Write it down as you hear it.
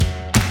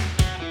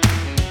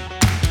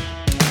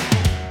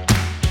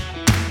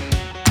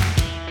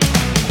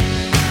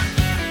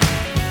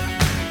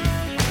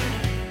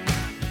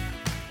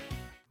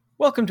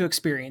Welcome to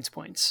Experience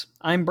Points.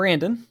 I'm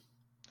Brandon.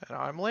 And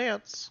I'm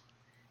Lance.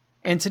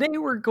 And today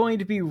we're going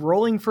to be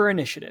rolling for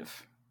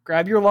initiative.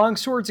 Grab your long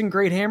swords and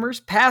great hammers,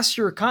 pass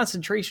your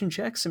concentration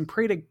checks, and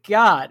pray to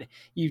God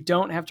you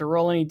don't have to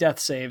roll any death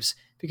saves,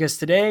 because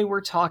today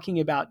we're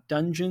talking about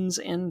Dungeons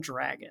and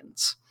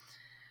Dragons.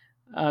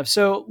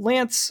 So,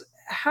 Lance,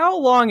 how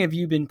long have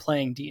you been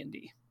playing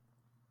D&D?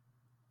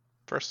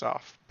 First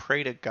off,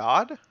 pray to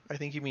God? I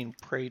think you mean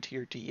pray to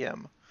your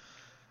DM.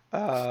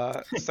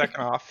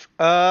 Second off,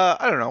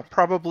 I don't know,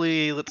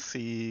 probably, let's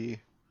see,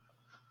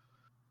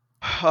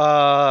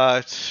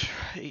 10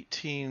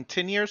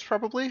 years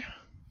probably.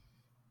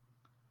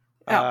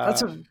 Yeah,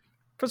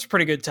 that's a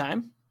pretty good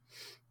time.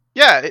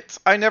 Yeah,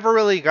 I never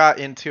really got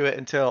into it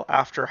until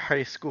after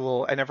high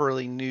school. I never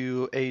really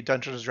knew a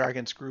Dungeons and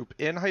Dragons group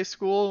in high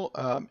school.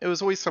 It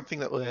was always something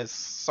that was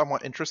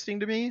somewhat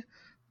interesting to me,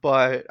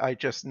 but I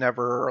just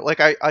never, like,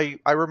 I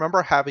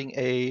remember having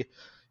a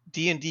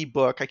D&D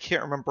book. I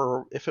can't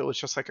remember if it was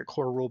just like a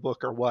core rule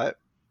book or what,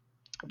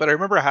 but I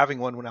remember having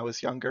one when I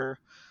was younger.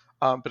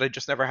 But I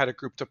just never had a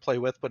group to play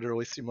with, but it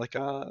always seemed like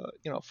a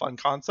fun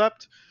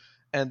concept.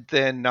 And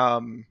then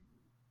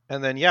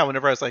yeah,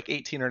 whenever I was like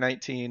 18 or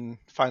 19,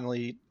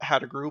 finally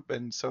had a group,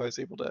 and so I was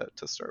able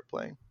to start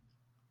playing.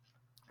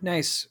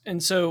 Nice.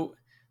 And so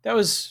that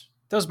was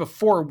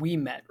before we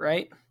met,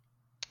 right?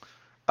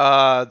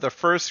 The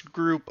first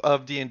group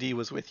of D&D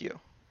was with you.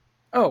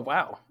 Oh,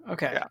 wow.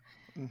 Okay. Yeah.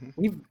 Mm-hmm.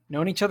 We've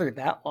known each other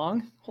that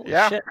long? Holy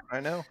yeah, shit. I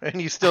know. And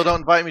you still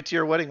don't invite me to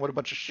your wedding. What a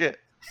bunch of shit.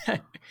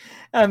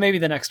 Maybe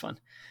the next one.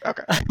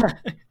 Okay.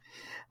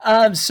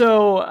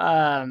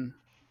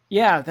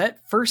 Yeah,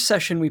 that first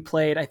session we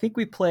played, I think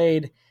we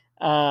played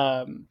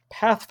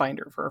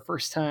Pathfinder for our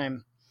first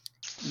time.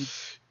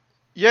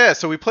 Yeah,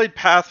 so we played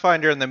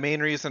Pathfinder, and the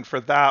main reason for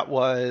that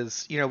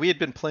was, we had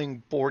been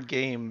playing board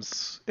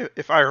games,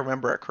 if I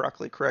remember it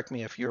correctly. Correct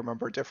me if you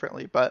remember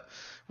differently, but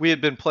we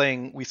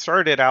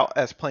started out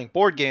as playing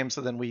board games,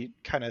 and then we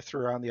kind of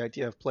threw around the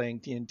idea of playing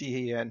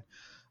D&D, and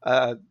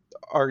our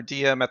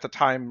DM at the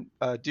time,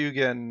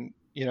 Dugan,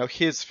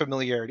 his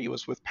familiarity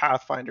was with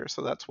Pathfinder,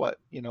 so that's what,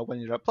 we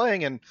ended up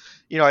playing. And,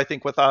 I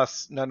think with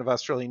us, none of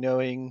us really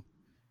knowing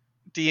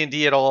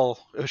D&D at all,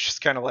 it was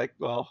just kind of like,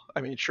 well,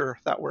 I mean, sure,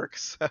 that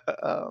works.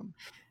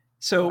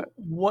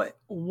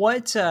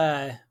 What's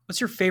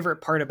your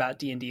favorite part about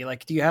D&D?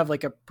 Like, do you have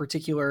like a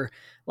particular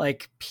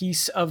like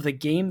piece of the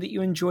game that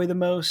you enjoy the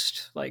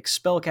most, like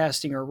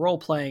spellcasting or role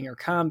playing or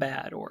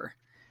combat? Or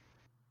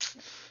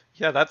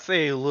yeah, that's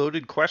a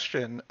loaded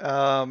question.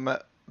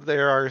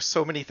 There are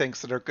so many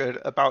things that are good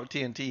about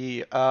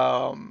D&D.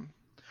 I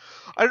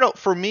don't know.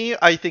 For me,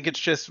 I think it's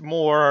just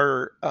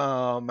more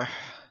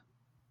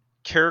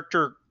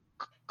character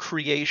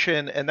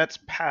creation, and that's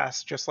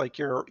past just like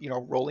your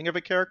rolling of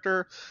a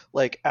character.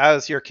 Like,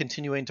 as you're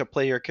continuing to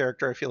play your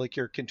character, I feel like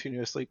you're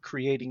continuously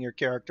creating your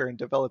character and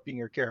developing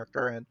your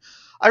character, and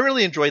I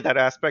really enjoyed that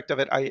aspect of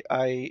it.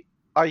 I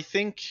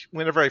think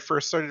whenever I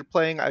first started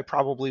playing, I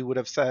probably would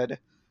have said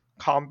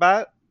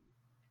combat,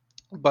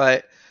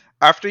 but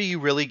after you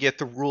really get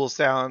the rules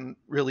down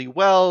really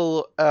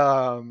well,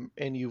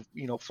 and you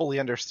fully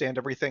understand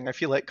everything, I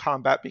feel like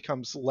combat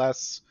becomes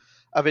less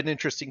of an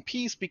interesting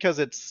piece, because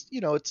it's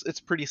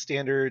pretty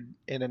standard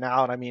in and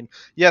out. I mean,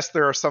 yes,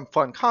 there are some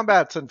fun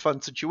combats and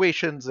fun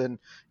situations, and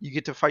you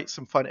get to fight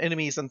some fun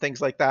enemies and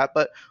things like that,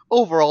 but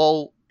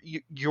overall,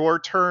 your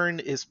turn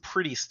is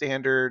pretty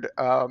standard.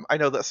 I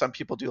know that some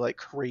people do like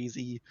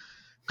crazy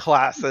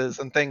classes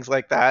and things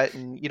like that,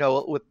 and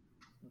with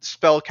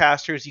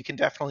spellcasters you can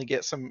definitely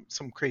get some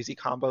crazy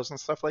combos and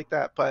stuff like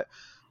that, but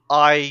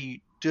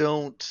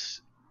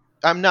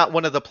I'm not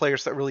one of the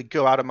players that really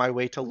go out of my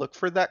way to look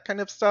for that kind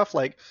of stuff.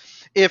 Like,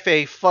 if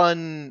a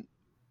fun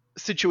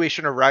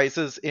situation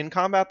arises in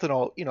combat, then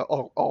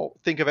I'll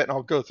think of it and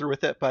I'll go through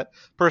with it. But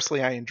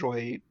personally, I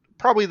enjoy,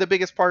 probably the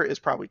biggest part is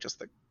probably just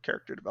the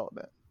character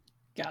development.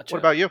 Gotcha. What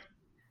about you?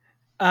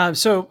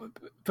 So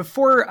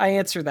before I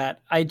answer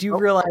that, I do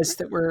realize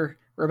that we're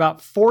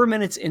about 4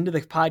 minutes into the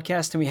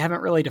podcast and we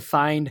haven't really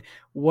defined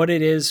what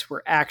it is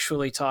we're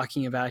actually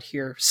talking about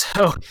here.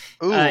 So,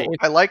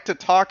 I like to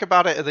talk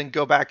about it and then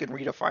go back and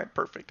redefine.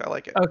 Perfect. I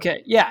like it.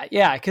 Okay.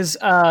 Yeah. Because,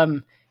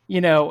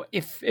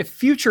 if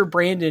future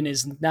Brandon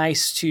is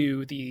nice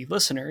to the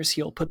listeners,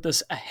 he'll put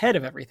this ahead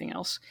of everything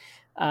else.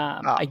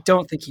 I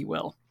don't think he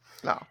will.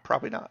 No,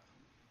 probably not.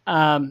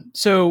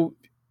 So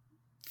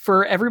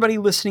for everybody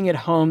listening at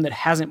home that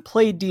hasn't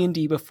played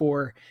D&D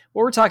before,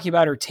 what we're talking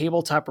about are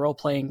tabletop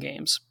role-playing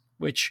games,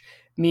 which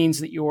means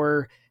that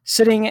you're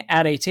sitting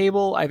at a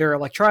table, either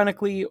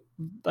electronically,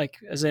 like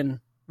as in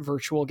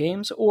virtual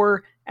games,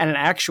 or at an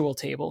actual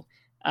table,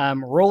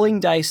 rolling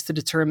dice to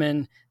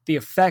determine the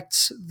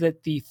effects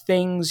that the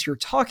things you're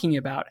talking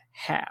about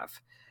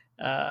have.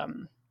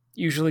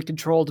 Usually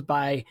controlled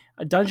by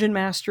a dungeon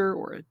master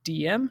or a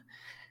DM,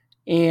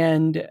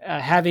 and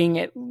having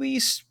at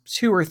least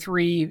 2 or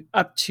 3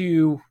 up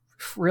to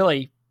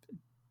really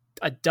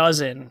a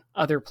dozen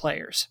other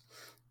players.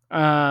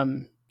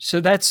 So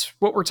that's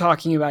what we're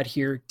talking about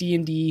here.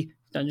 D&D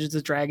Dungeons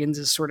and Dragons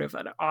is sort of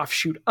an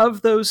offshoot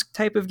of those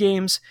type of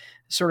games,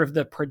 sort of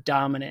the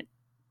predominant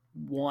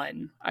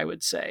one, I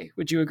would say.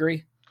 Would you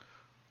agree?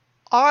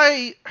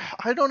 I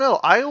don't know.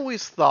 I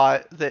always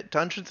thought that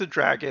Dungeons and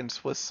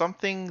Dragons was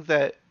something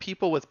that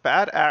people with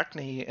bad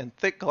acne and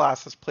thick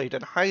glasses played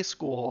in high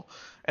school,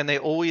 and they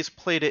always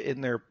played it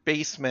in their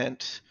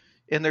basement.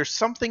 And there's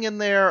something in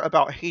there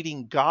about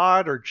hating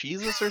God or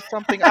Jesus or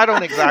something. I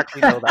don't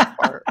exactly know that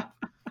part.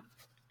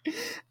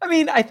 I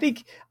mean, I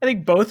think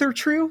both are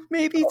true,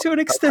 maybe to an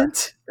Okay,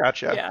 extent.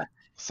 gotcha. Yeah.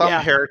 Some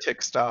Yeah.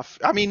 heretic stuff.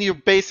 I mean, you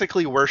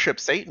basically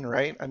worship Satan,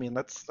 right? I mean,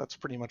 that's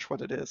pretty much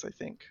what it is, I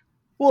think.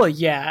 Well,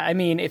 yeah. I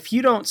mean, if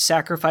you don't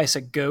sacrifice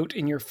a goat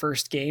in your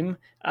first game,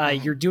 Hmm.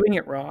 you're doing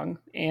it wrong,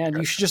 and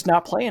you should Gotcha. just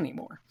not play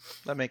anymore.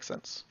 That makes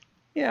sense.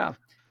 Yeah.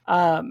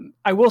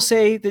 I will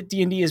say that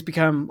D&D has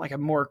become like a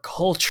more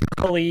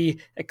culturally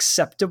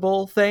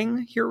acceptable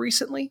thing here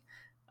recently.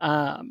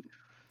 Um,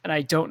 and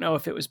I don't know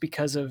if it was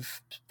because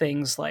of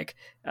things like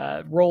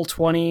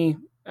Roll20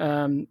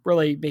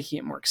 really making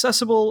it more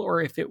accessible,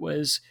 or if it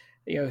was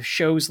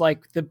shows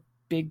like The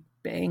Big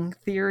Bang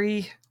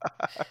Theory.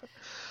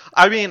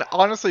 I mean,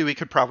 honestly, we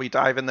could probably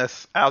dive in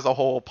this as a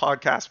whole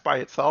podcast by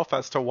itself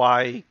as to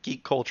why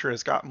geek culture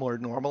has got more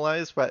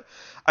normalized. But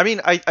I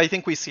mean, I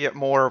think we see it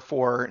more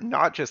for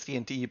not just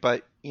D&D,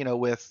 but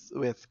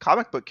with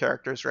comic book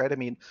characters, right? I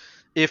mean,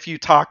 if you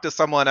talk to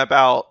someone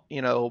about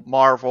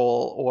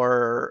Marvel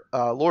or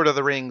Lord of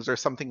the Rings or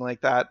something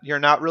like that, you're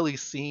not really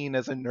seen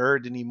as a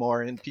nerd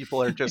anymore, and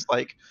people are just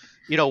like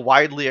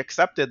widely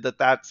accepted that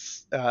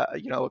that's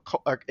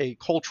a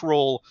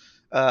cultural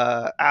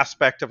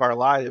aspect of our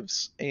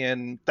lives,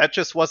 and that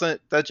just wasn't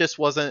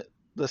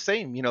the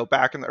same,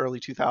 back in the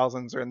early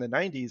 2000s or in the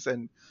 90s.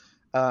 And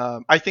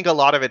I think a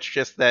lot of it's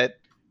just that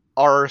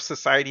our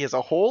society as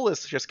a whole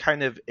is just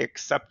kind of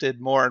accepted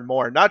more and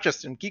more, not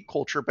just in geek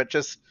culture, but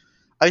just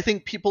I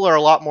think people are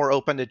a lot more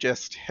open to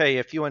just, hey,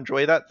 if you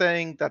enjoy that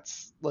thing,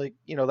 that's like,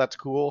 that's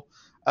cool.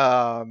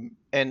 And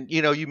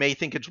you may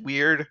think it's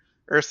weird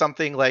or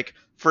something, like,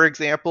 for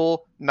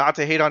example, not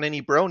to hate on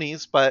any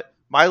bronies, but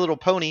My Little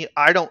Pony,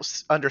 I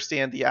don't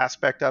understand the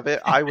aspect of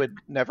it. I would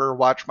never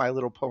watch My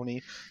Little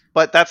Pony,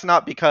 but that's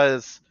not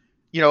because,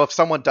 if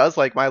someone does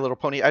like My Little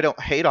Pony, I don't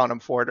hate on them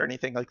for it or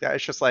anything like that.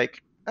 It's just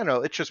like, I don't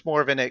know, it's just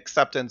more of an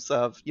acceptance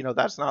of,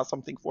 that's not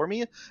something for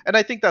me. And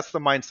I think that's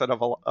the mindset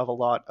of a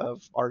lot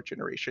of our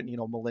generation,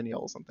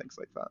 millennials and things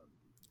like that.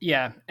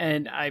 Yeah,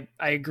 and I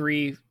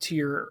agree to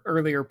your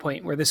earlier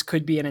point where this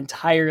could be an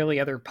entirely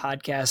other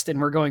podcast,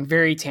 and we're going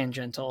very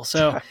tangential.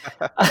 So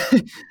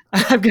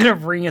I'm going to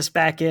bring us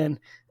back in.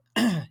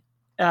 You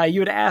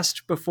had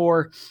asked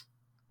before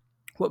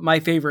what my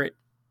favorite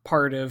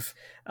part of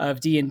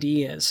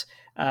D&D is.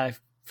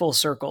 Full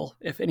circle.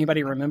 If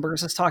anybody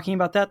remembers us talking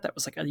about that, that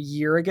was like a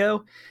year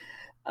ago.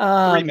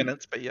 3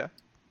 minutes, but yeah.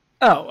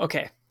 Oh,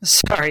 okay.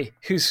 Sorry,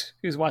 who's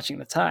watching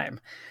the time?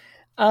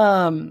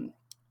 Um,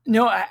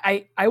 no,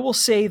 I will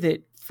say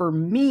that for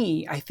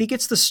me, I think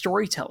it's the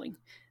storytelling.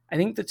 I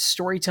think that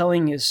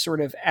storytelling is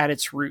sort of at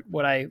its root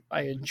what I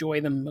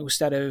enjoy the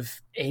most out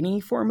of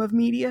any form of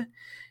media.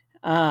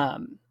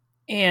 Um,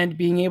 and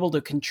being able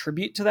to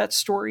contribute to that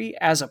story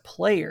as a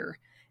player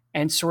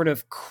and sort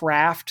of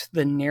craft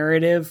the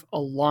narrative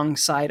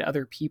alongside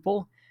other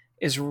people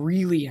is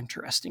really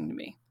interesting to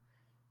me.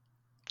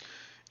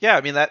 Yeah,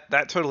 I mean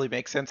that totally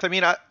makes sense. I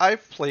mean,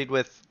 I've played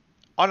with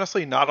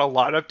honestly not a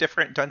lot of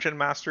different dungeon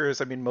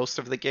masters. I mean, most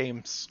of the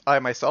games I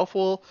myself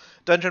will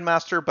dungeon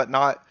master, but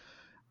not.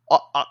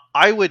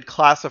 I would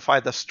classify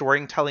the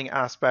storytelling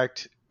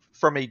aspect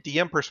from a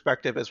DM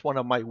perspective as one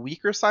of my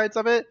weaker sides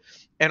of it,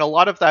 and a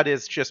lot of that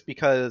is just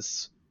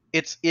because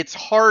it's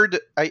hard.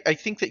 I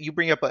think that you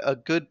bring up a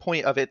good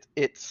point of it.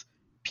 It's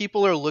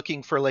people are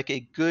looking for like a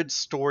good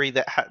story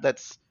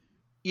that's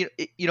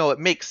it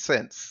makes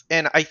sense,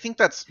 and I think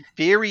that's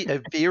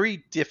a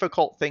very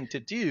difficult thing to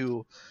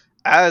do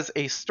as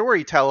a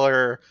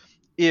storyteller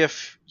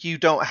if you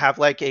don't have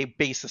like a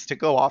basis to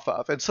go off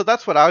of. And so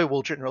that's what I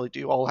will generally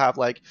do. I'll have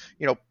like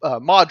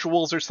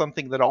modules or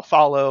something that I'll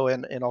follow,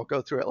 and I'll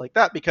go through it like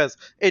that because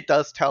it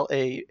does tell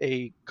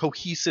a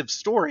cohesive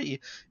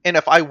story. And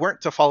if I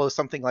weren't to follow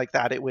something like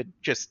that, it would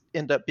just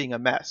end up being a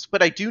mess.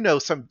 But I do know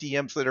some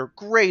DMs that are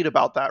great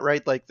about that,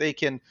 right? Like they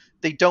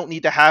don't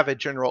need to have a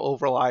general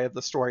overlay of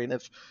the story. And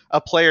if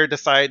a player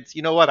decides,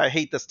 you know what, I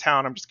hate this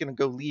town, I'm just going to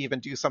go leave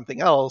and do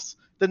something else,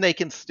 then they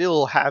can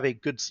still have a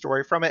good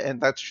story from it.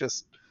 And that's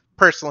just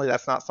personally,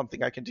 that's not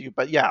something I can do.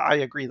 But yeah, I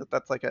agree that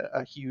that's like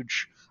a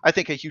huge, I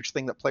think a huge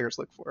thing that players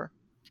look for.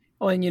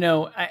 Well, and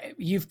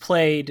you've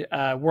played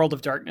World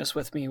of Darkness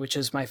with me, which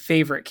is my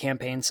favorite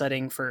campaign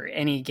setting for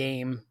any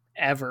game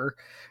ever.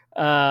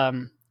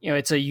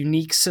 It's a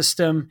unique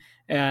system,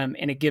 and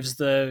it gives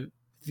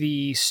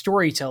the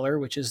storyteller,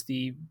 which is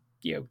the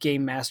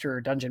game master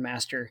or dungeon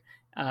master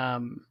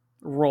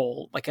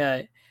role, like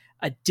a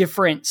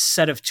different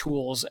set of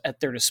tools at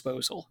their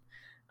disposal.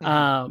 Mm-hmm.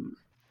 Um,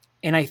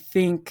 and I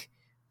think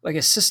like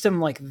a system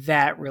like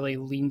that really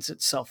leans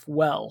itself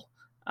well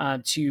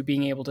to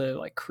being able to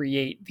like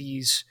create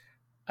these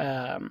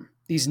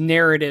these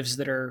narratives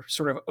that are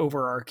sort of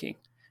overarching,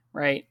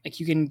 right? Like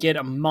you can get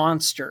a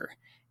monster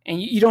and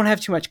you don't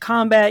have too much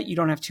combat. You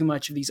don't have too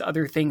much of these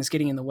other things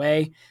getting in the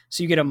way.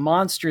 So you get a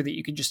monster that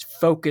you can just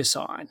focus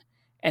on.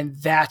 And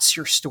that's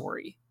your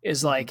story,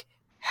 is like,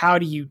 how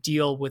do you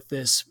deal with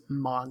this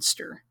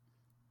monster?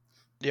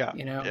 Yeah.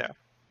 You know? Yeah.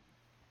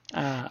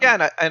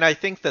 Yeah. And I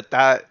think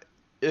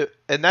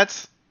and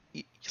that's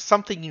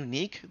something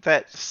unique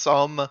that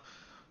some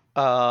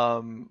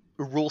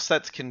rule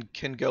sets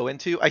can go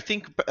into. I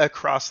think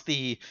across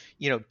the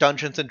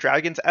Dungeons and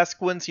Dragons-esque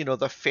ones,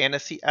 the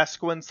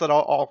fantasy-esque ones that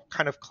I'll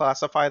kind of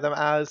classify them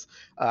as,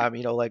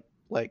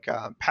 like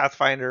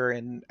Pathfinder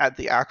and at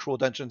the actual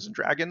Dungeons and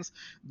Dragons,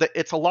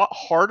 it's a lot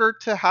harder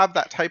to have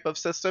that type of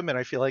system, and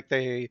I feel like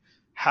they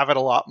have it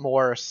a lot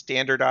more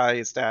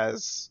standardized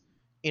as,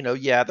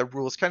 the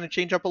rules kind of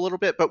change up a little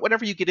bit, but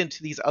whenever you get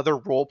into these other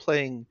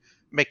role-playing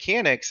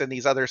mechanics and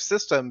these other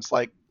systems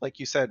like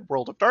you said,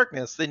 World of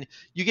Darkness, then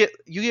you get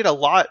a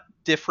lot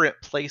different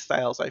play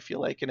styles, I feel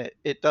like, and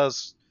it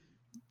does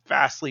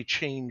vastly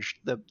change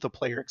the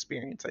player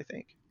experience, I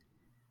think.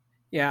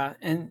 Yeah.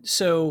 And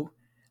so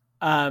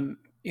kind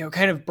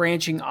of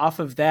branching off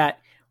of that,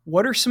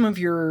 what are some of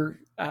your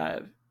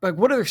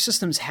what other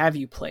systems have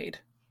you played?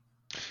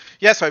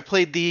 Yeah, so I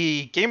played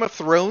the Game of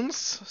Thrones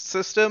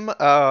system,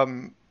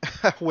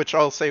 which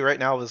I'll say right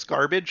now is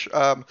garbage.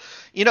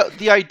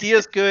 The idea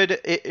is good.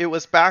 It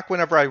was back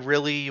whenever I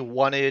really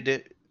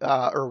wanted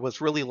or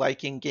was really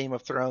liking Game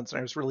of Thrones, and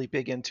I was really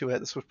big into it.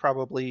 This was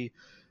probably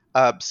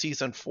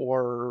season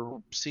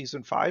 4,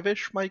 season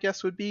 5-ish, my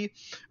guess would be.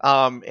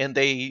 And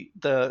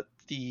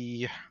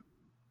the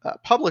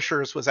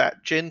publishers was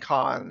at Gen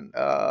Con.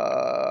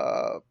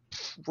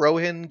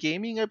 Rohan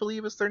Gaming, I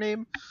believe is their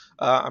name.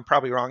 I'm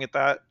probably wrong at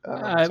that.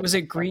 Was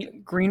it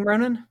Green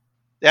Ronin?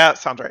 Yeah, that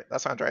sounds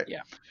right.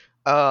 Yeah.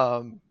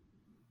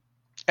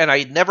 And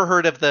I'd never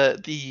heard of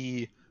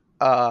the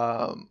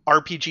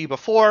RPG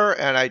before,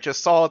 and I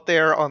just saw it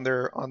there on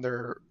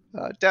their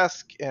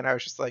desk, and I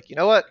was just like, you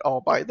know what,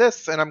 I'll buy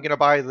this, and I'm gonna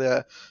buy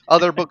the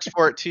other books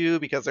for it too,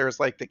 because there's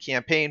like the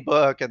campaign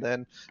book, and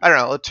then I don't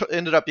know, it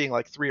ended up being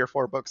like 3 or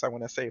 4 books I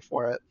want to say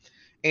for it.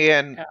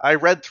 And yeah. I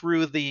read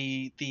through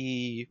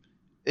the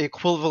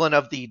equivalent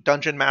of the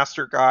Dungeon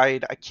Master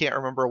Guide. I can't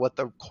remember what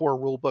the core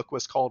rule book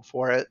was called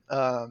for it.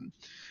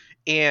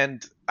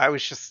 And I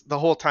was just, the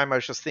whole time I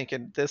was just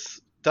thinking,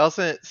 this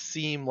doesn't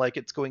seem like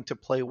it's going to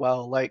play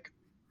well. Like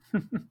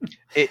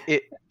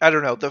I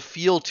don't know, the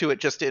feel to it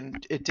just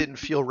didn't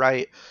feel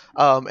right.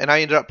 And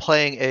I ended up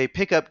playing a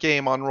pickup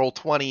game on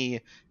Roll20,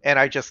 and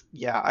I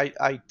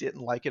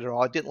didn't like it at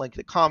all. I didn't like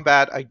the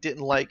combat. I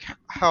didn't like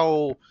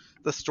how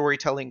the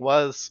storytelling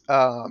was.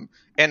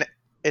 And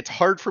it's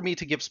hard for me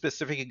to give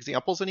specific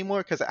examples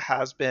anymore because it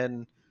has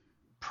been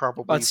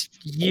probably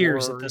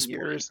years at this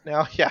point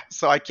now. Yeah,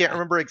 so I can't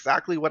remember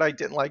exactly what I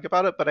didn't like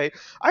about it, but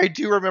I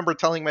do remember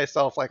telling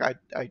myself like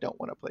I don't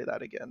want to play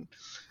that again.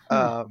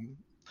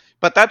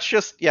 But that's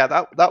just,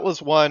 that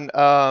was one.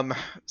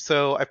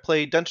 So I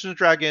played Dungeons &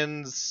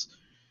 Dragons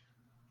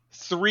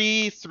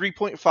 3,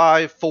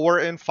 3.5, 4,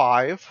 and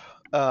 5.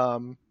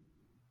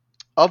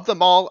 Of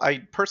them all,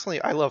 I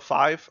love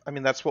 5. I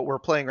mean, that's what we're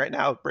playing right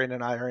now.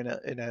 Brandon and I are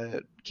in a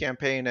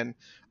campaign, and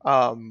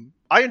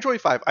I enjoy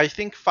 5. I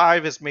think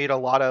 5 has made a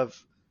lot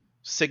of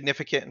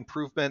significant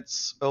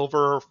improvements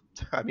over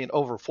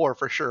 4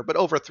 for sure, but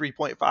over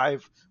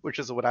 3.5, which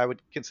is what I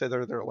would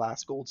consider their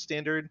last gold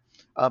standard.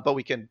 But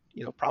we can,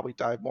 probably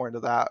dive more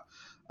into that.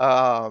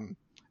 And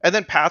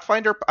then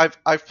Pathfinder,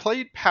 I've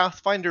played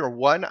Pathfinder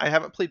 1. I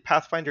haven't played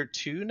Pathfinder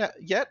 2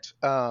 yet.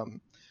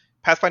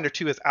 Pathfinder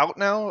 2 is out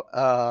now,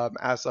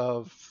 as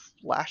of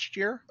last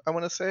year, I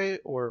want to say,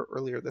 or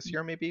earlier this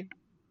year, maybe.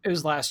 It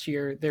was last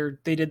year.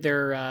 They did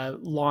their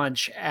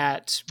launch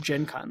at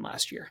Gen Con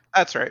last year.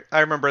 That's right.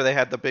 I remember they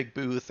had the big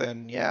booth,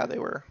 and they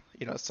were,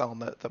 selling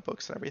the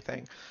books and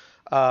everything.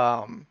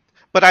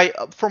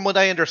 But from what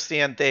I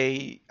understand,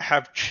 they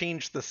have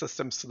changed the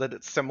system so that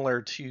it's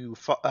similar to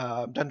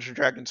Dungeons &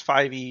 Dragons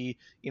 5e,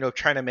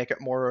 trying to make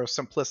it more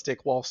simplistic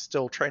while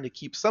still trying to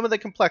keep some of the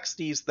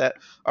complexities that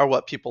are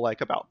what people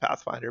like about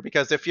Pathfinder.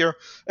 Because if you're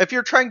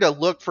trying to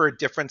look for a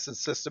difference in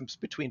systems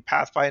between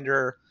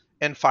Pathfinder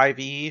and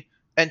 5e,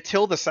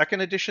 until the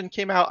second edition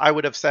came out, I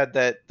would have said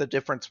that the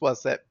difference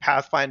was that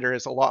Pathfinder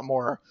is a lot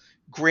more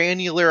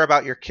granular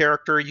about your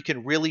character. You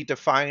can really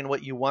define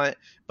what you want,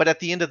 but at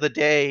the end of the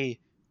day,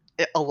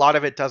 a lot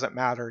of it doesn't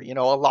matter.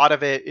 A lot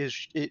of it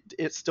is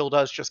it still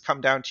does just come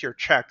down to your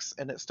checks,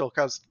 and it still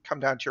does come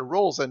down to your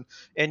rolls, and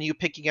you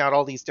picking out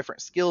all these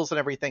different skills and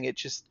everything. It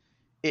just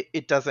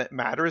it doesn't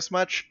matter as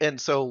much. And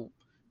so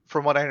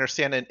from what I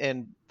understand,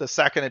 in the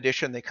second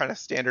edition, they kind of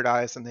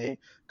standardized and they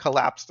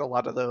collapsed a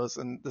lot of those.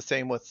 And the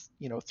same with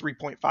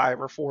 3.5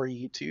 or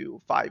 4e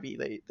to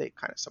 5e, they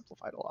kind of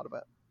simplified a lot of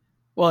it.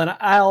 Well, and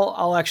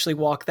I'll actually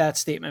walk that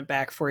statement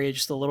back for you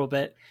just a little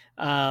bit.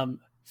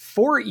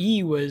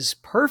 4E was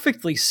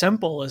perfectly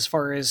simple as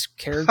far as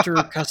character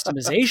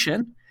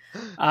customization.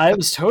 It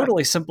was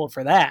totally simple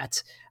for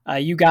that.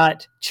 You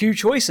got two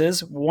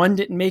choices. One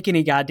didn't make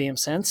any goddamn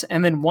sense,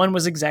 and then one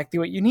was exactly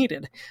what you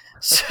needed.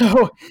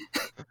 So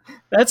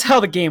that's how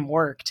the game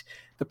worked.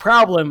 The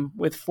problem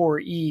with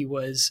 4E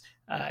was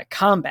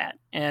combat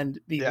and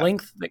the Yeah.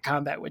 length that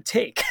combat would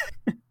take.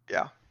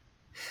 Yeah.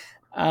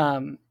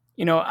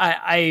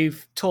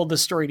 I've told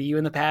this story to you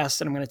in the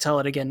past, and I'm going to tell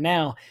it again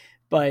now.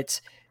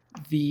 But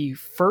the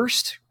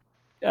first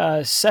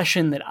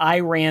session that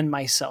I ran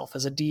myself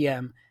as a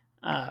DM,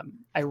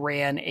 I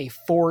ran a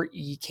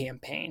 4E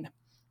campaign,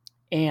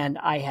 and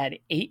I had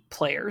 8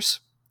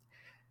 players.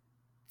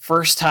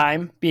 First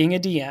time being a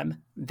DM,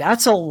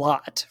 that's a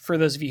lot for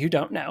those of you who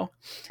don't know.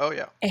 Oh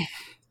yeah.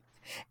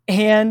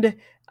 And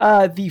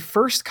the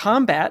first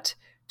combat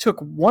took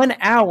 1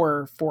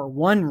 hour for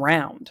 1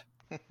 round.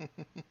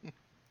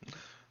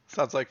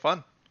 Sounds like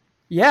fun.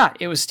 Yeah,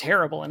 it was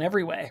terrible in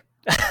every way.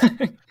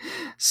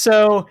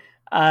 So,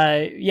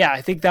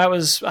 I think that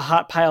was a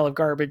hot pile of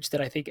garbage that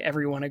I think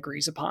everyone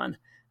agrees upon.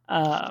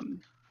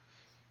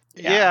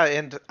 Yeah,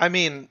 and I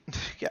mean,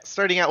 yeah,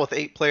 starting out with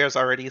 8 players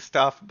already is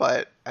tough,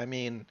 but I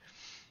mean,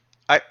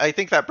 I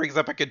think that brings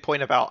up a good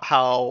point about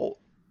how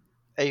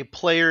I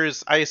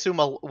assume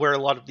were a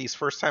lot of these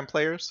first time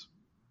players.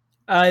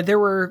 There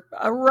were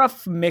a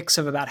rough mix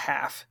of about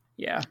half.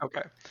 Yeah.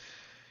 Okay.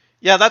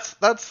 Yeah,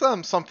 that's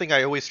something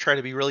I always try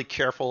to be really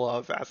careful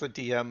of as a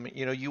DM.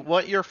 You know, you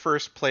want your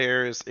first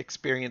player's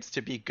experience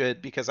to be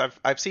good because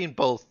I've seen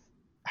both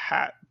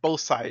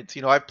sides.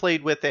 You know, I've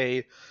played with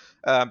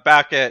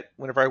back at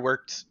whenever I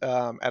worked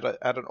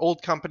at an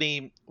old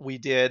company, we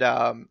did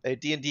a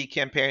D&D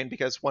campaign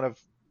because one of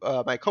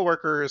my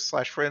coworkers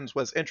 / friends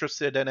was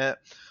interested in it.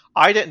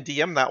 I didn't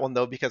DM that one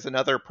though because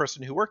another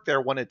person who worked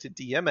there wanted to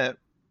DM it.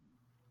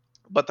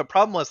 But the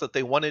problem was that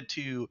they wanted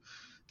to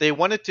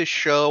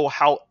show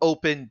how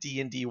open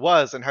D&D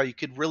was and how you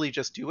could really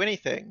just do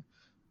anything.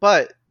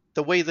 But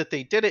the way that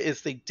they did it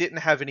is they didn't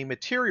have any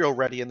material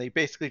ready, and they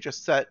basically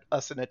just set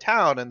us in a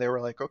town, and they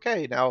were like,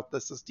 okay, now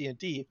this is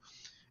D&D.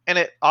 And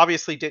it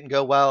obviously didn't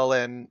go well,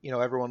 and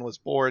everyone was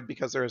bored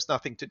because there was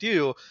nothing to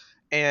do.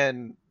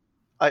 And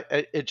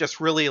it just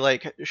really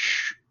like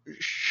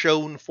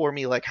shown for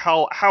me like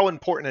how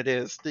important it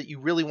is that you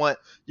really want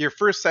your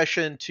first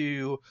session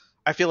to,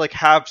 I feel like,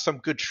 have some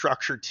good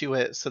structure to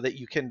it so that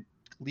you can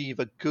leave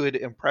a good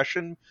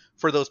impression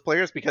for those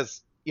players,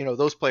 because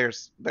those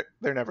players,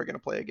 they're never going to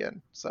play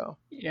again. So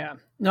yeah,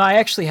 no, I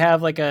actually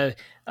have like a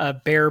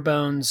bare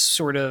bones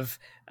sort of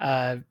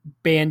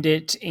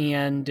bandit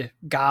and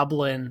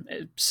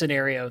goblin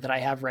scenario that I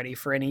have ready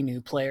for any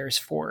new players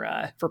for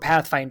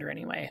Pathfinder.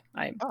 Anyway,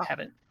 I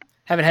haven't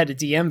had to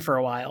DM for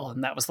a while,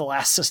 and that was the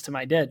last system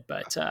I did.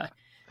 But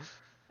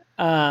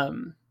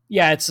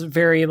it's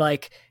very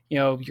like,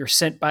 you're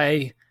sent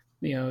by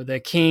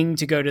the king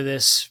to go to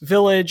this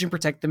village and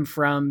protect them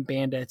from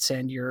bandits,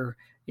 and you're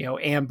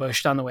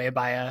ambushed on the way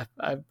by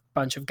a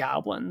bunch of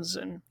goblins,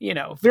 and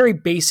very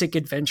basic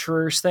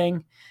adventurers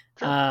thing.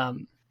 Sure.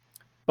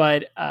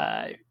 But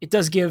it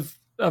does give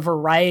a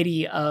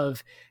variety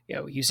of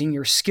using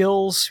your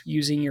skills,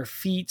 using your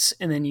feats,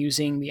 and then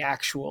using the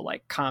actual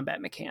like combat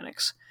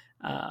mechanics,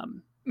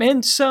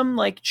 and some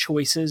like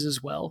choices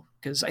as well,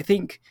 because I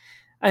think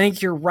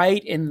you're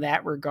right in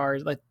that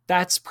regard. Like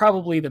that's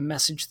probably the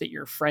message that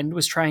your friend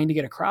was trying to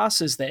get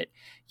across, is that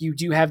you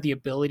do have the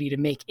ability to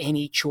make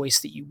any choice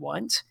that you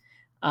want.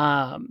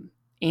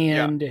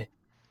 They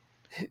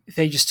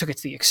just took it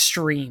to the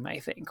extreme, I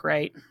think,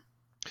 right?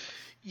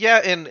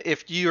 Yeah, and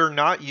if you're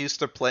not used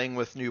to playing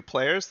with new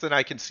players, then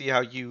I can see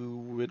how you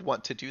would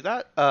want to do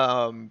that.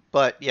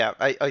 But yeah,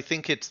 I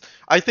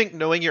think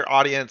knowing your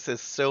audience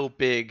is so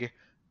big.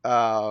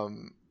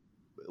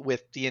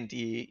 With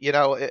D&D,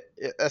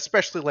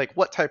 especially like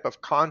what type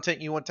of content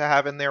you want to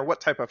have in there,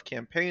 what type of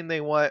campaign they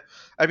want.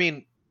 I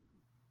mean,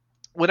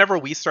 whenever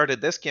we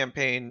started this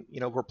campaign,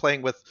 we're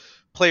playing with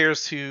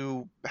players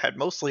who had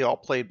mostly all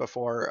played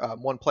before,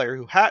 one player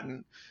who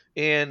hadn't.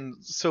 And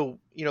so,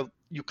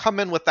 you come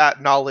in with that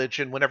knowledge,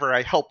 and whenever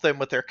I help them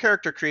with their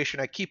character creation,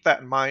 I keep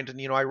that in mind.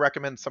 And, I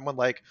recommend someone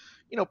like,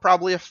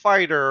 probably a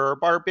fighter or a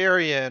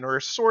barbarian or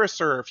a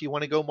sorcerer if you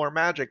want to go more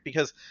magic,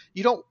 because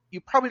you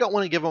probably don't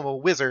want to give them a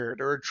wizard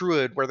or a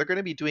druid where they're going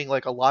to be doing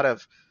like a lot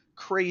of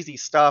crazy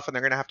stuff, and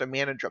they're going to have to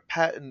manage a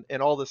pet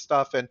and all this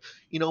stuff. And,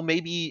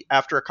 maybe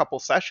after a couple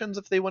sessions,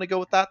 if they want to go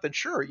with that, then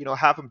sure,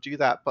 have them do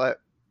that.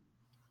 But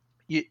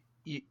you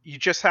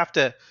just have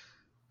to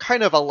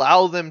kind of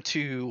allow them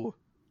to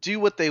do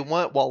what they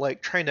want while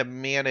like trying to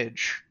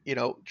manage,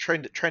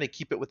 trying to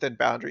keep it within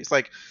boundaries.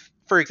 Like,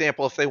 for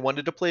example, if they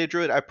wanted to play a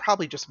druid, I'd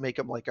probably just make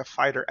them like a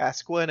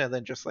fighter-esque one, and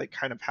then just like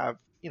kind of have,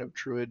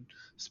 druid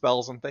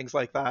spells and things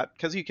like that,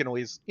 because you can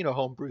always,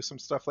 homebrew some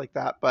stuff like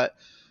that. But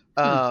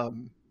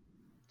then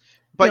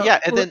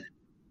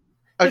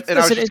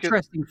that's an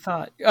interesting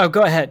thought. Oh,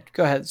 go ahead.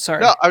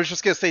 Sorry. No, I was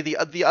just going to say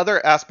the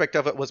other aspect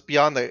of it was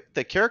beyond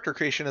the character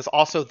creation is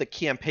also the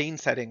campaign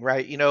setting,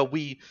 right?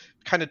 We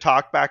kind of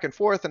talked back and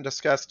forth and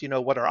discussed,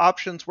 what our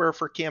options were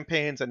for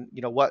campaigns, and,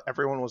 what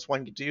everyone was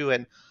wanting to do.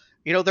 And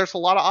there's a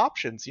lot of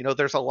options.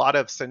 There's a lot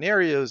of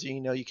scenarios.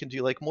 You can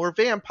do like more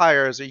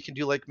vampires, or you can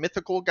do like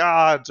mythical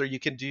gods, or you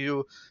can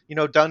do,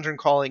 dungeon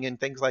crawling and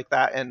things like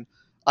that. And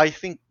I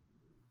think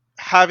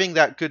having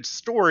that good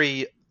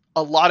story,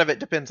 a lot of it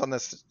depends on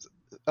this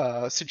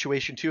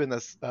situation too, in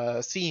this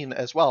scene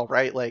as well,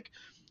 right? Like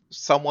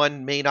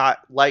someone may not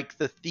like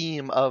the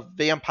theme of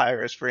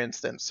vampires, for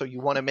instance. So you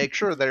want to make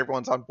sure that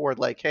everyone's on board,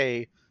 like,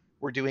 hey,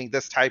 we're doing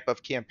this type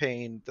of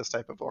campaign, this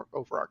type of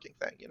overarching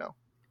thing.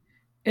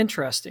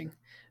 Interesting.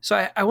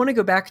 So I want to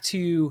go back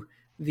to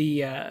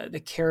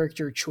the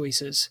character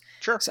choices.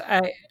 Sure. So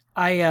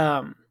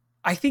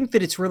I think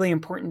that it's really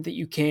important that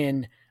you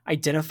can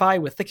identify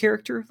with the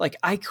character. Like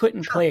I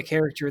couldn't play a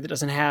character that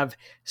doesn't have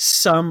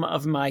some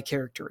of my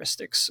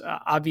characteristics.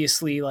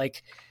 Obviously,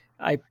 like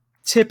I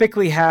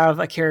typically have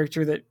a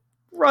character that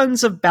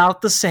runs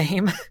about the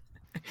same.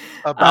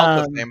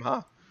 About the same,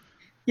 huh?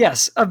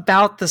 Yes,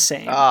 about the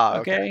same.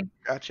 Okay.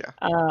 Gotcha.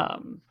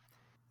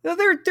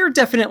 There are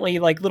definitely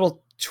like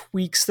little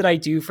tweaks that I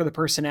do for the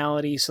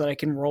personality so that I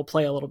can role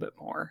play a little bit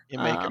more. You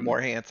make it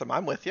more handsome.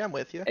 I'm with you.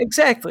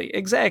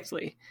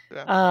 Exactly.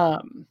 Yeah.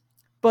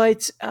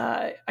 But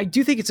I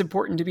do think it's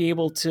important to be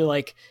able to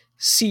like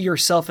see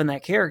yourself in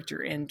that character,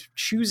 and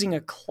choosing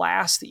a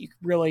class that you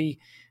really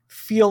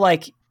feel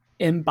like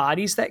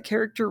embodies that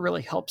character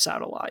really helps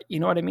out a lot. You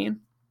know what I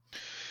mean?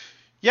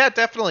 Yeah,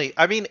 definitely.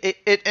 I mean,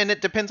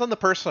 it depends on the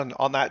person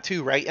on that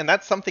too, right? And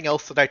that's something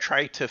else that I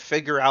try to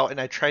figure out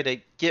and I try to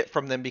get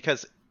from them,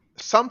 because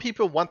some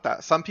people want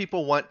that. Some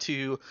people want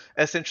to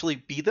essentially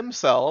be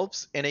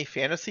themselves in a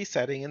fantasy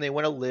setting, and they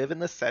want to live in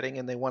the setting,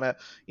 and they want to,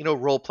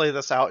 role play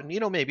this out,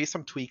 and maybe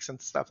some tweaks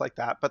and stuff like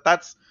that. But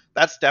that's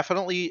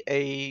definitely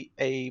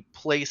a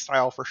play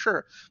style for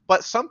sure.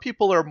 But some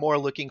people are more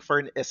looking for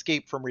an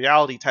escape from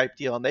reality type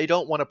deal, and they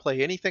don't want to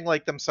play anything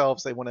like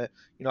themselves. They want to,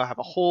 have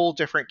a whole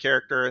different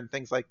character and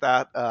things like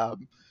that.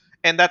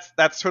 And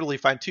that's totally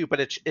fine too.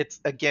 But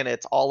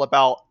it's all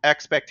about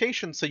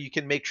expectations, so you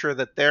can make sure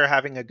that they're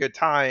having a good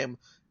time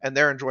and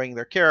they're enjoying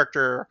their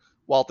character,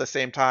 while at the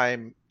same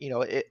time,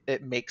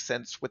 it makes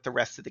sense with the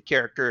rest of the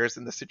characters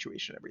and the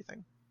situation,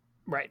 everything.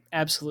 Right.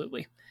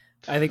 Absolutely.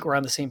 I think we're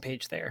on the same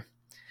page there.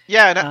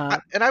 Yeah,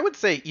 and I would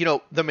say,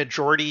 the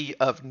majority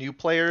of new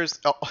players,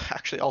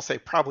 actually, I'll say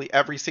probably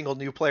every single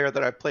new player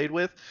that I've played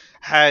with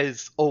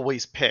has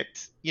always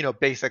picked,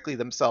 basically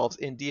themselves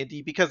in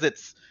D&D,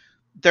 because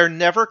they're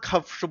never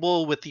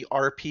comfortable with the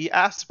RP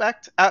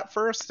aspect at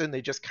first, and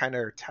they just kind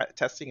of are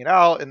testing it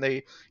out, and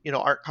they,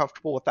 aren't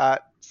comfortable with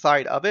that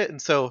side of it.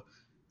 And so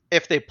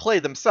if they play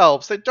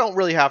themselves, they don't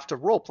really have to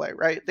role play,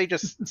 right? They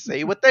just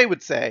say what they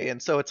would say,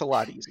 and so it's a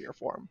lot easier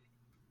for them.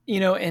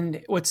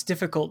 And what's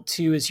difficult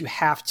too is you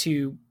have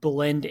to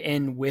blend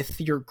in with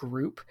your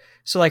group.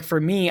 So like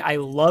for me, I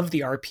love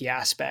the RP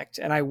aspect,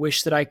 and I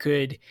wish that I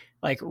could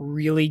like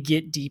really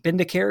get deep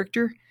into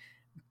character,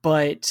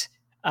 but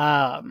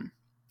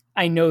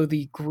I know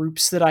the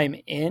groups that I'm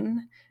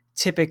in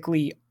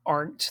typically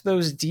aren't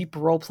those deep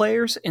role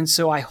players, and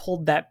so I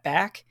hold that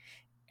back.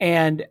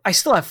 And I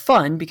still have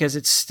fun because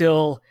it's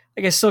still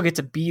like I still get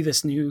to be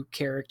this new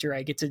character.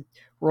 I get to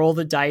roll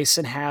the dice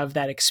and have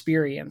that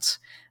experience.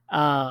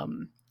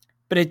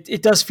 But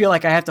it does feel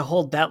like I have to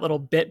hold that little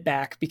bit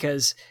back,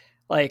 because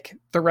like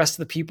the rest of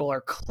the people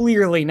are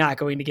clearly not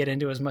going to get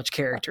into as much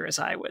character as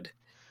I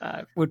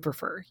would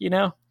prefer,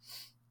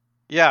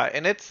 Yeah,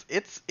 and it's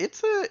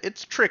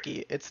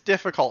tricky. It's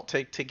difficult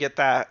to get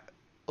that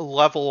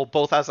level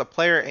both as a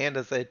player and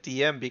as a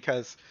DM,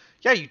 because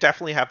yeah, you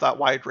definitely have that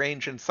wide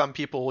range, and some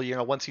people,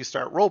 once you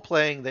start role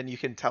playing, then you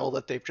can tell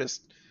that they've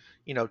just,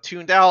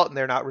 tuned out, and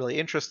they're not really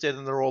interested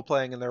in the role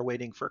playing, and they're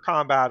waiting for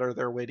combat, or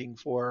they're waiting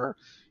for,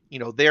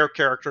 their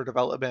character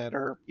development,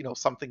 or,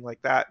 something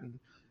like that. And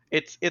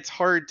it's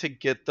hard to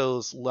get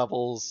those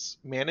levels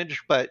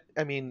managed. But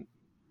I mean,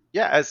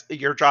 yeah, as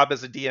your job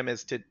as a DM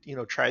is to,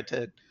 try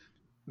to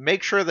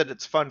make sure that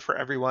it's fun for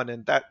everyone,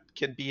 and that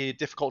can be a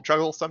difficult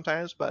juggle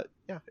sometimes, but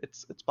yeah,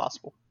 it's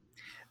possible.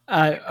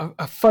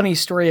 A funny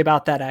story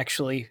about that,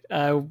 actually.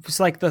 It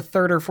was like the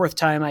third or fourth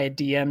time I had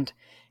DM'd,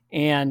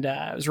 and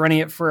I was running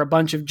it for a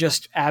bunch of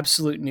just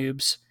absolute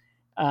noobs.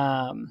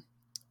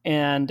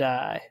 And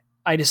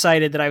I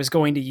decided that I was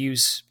going to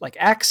use like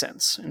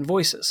accents and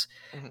voices.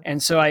 Mm-hmm.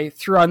 And so I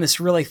threw on this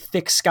really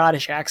thick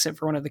Scottish accent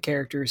for one of the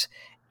characters.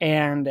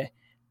 And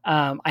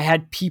I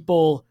had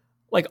people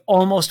like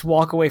almost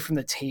walk away from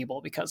the table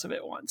because of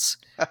it once.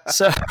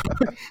 So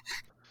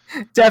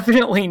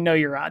definitely know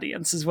your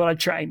audience is what I'm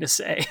trying to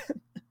say.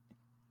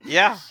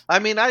 Yeah, I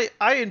mean, I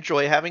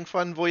enjoy having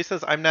fun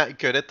voices. I'm not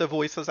good at the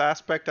voices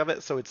aspect of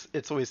it, so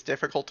it's always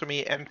difficult to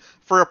me. And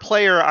for a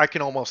player, I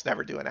can almost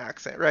never do an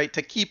accent, right?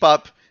 To keep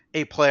up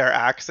a player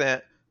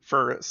accent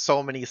for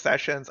so many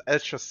sessions,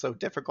 it's just so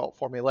difficult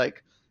for me.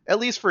 Like, at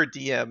least for a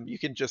DM, you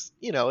can just,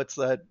 it's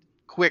a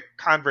quick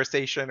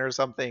conversation or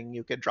something,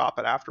 you could drop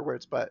it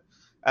afterwards. But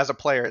as a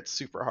player, it's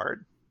super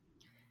hard.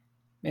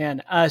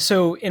 Man,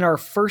 so in our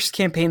first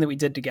campaign that we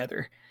did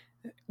together,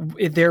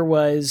 there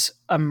was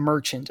a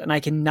merchant, and I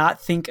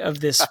cannot think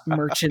of this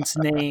merchant's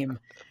name,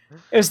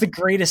 It was the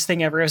greatest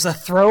thing ever. It was a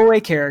throwaway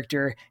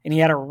character, and he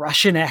had a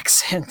Russian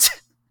accent.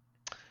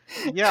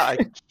 Yeah, I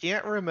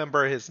can't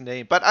remember his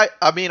name, but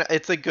I mean,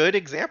 it's a good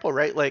example,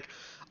 right? Like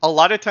a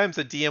lot of times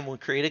a DM will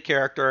create a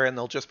character and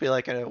they'll just be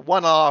like a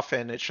one-off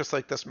and it's just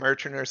like this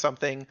merchant or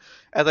something.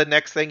 And the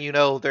next thing you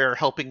know, they're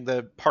helping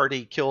the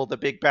party kill the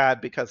big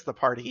bad because the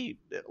party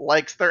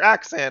likes their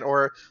accent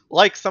or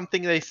likes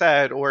something they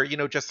said or,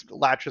 just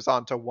latches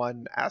onto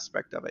one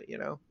aspect of it.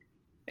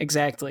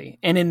 Exactly.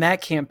 And in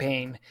that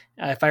campaign,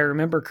 if I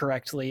remember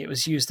correctly, it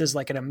was used as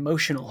like an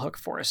emotional hook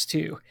for us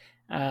too,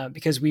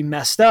 because we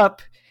messed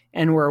up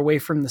and were away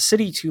from the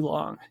city too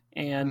long.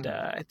 And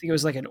I think it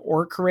was like an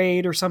orc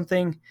raid or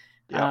something.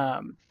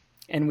 Yeah.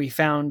 And we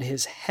found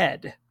his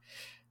head.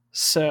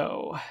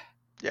 So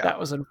Yeah. that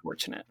was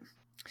unfortunate.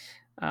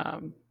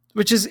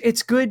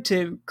 It's good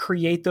to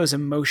create those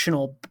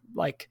emotional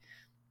like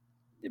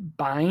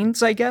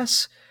binds, I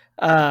guess.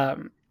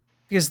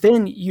 Because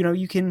then,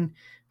 you can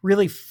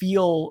really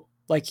feel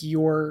like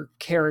your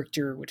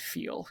character would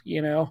feel,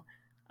 Yeah,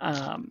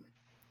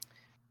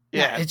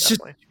 it's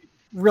definitely. just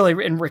really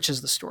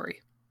enriches the story.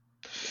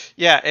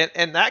 Yeah,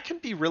 and that can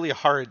be really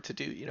hard to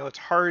do. It's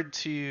hard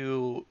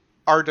to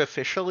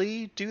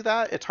artificially do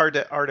that. It's hard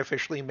to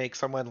artificially make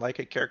someone like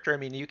a character. I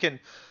mean, you can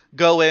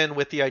go in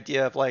with the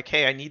idea of like,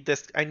 hey, I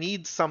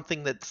need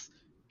something that's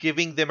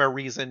giving them a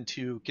reason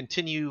to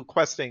continue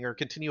questing or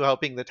continue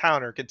helping the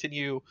town or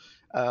continue,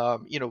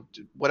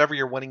 whatever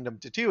you're wanting them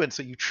to do. And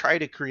so you try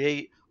to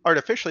create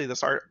artificially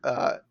this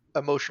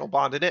emotional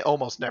bond, and it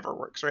almost never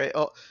works, right?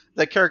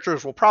 The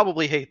characters will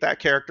probably hate that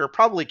character,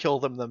 probably kill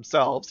them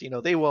themselves.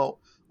 They won't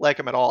like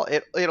them at all.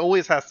 It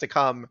always has to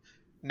come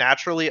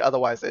naturally,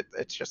 otherwise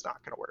it's just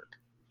not going to work.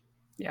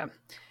 Yeah.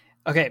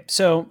 Okay,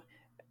 so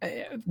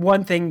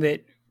one thing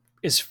that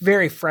is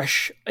very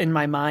fresh in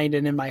my mind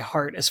and in my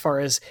heart as far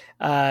as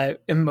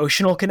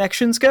emotional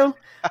connections go.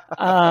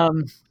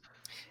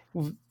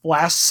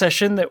 Last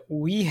session that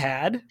we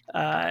had,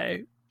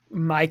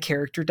 my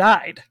character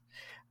died,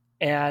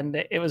 and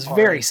it was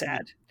very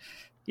sad.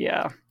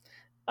 Yeah.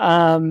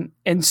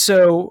 And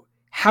so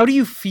how do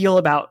you feel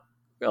about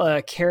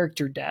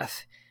character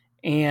death,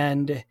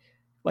 and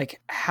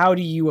like how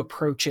do you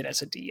approach it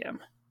as a DM?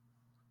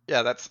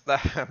 Yeah, that's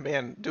that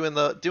man doing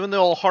the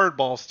old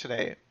hardballs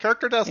today.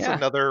 Character death's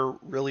another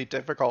really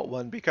difficult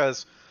one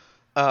because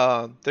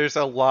there's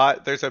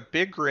a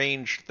big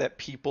range that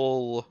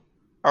people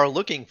are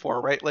looking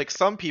for, right? Like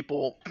some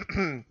people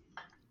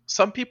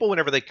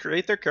whenever they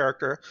create their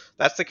character,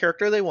 that's the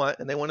character they want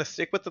and they want to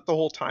stick with it the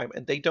whole time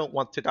and they don't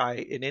want to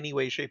die in any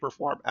way, shape, or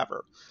form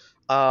ever.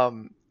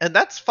 And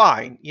that's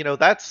fine.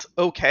 That's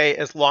okay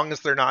as long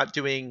as they're not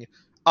doing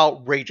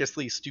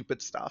outrageously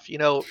stupid stuff.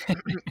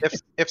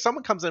 If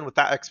someone comes in with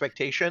that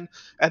expectation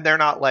and they're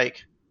not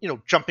like,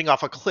 jumping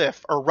off a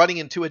cliff or running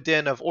into a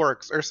den of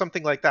orcs or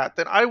something like that,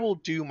 then I will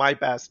do my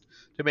best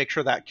to make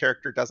sure that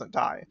character doesn't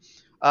die.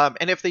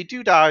 And if they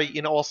do die,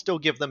 I'll still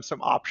give them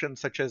some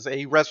options such as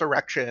a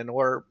resurrection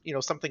or,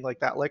 something like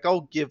that. Like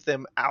I'll give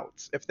them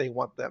outs if they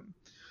want them.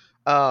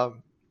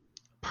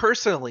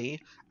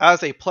 Personally,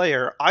 as a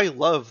player, I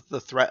love the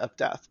threat of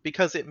death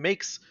because it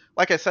makes,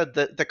 like I said,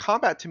 the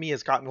combat to me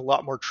has gotten a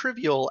lot more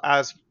trivial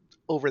as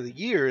over the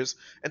years.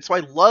 And so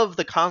I love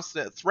the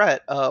constant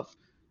threat of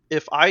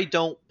if I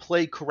don't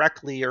play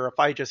correctly or if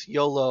I just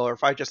YOLO or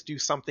if I just do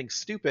something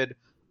stupid,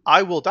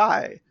 I will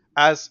die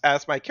as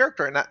my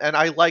character. And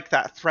I like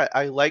that threat.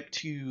 I like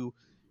to,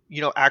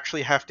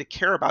 actually have to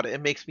care about it.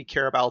 It makes me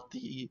care about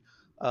the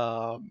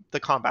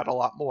combat a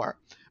lot more.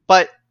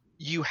 But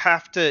you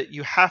have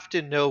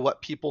to know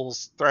what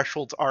people's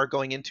thresholds are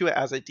going into it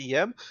as a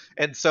DM.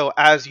 And so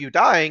as you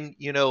dying,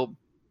 it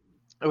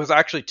was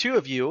actually two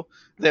of you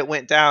that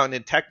went down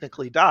and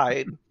technically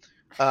died.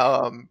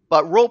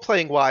 But role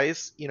playing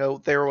wise,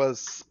 there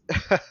was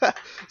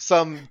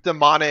some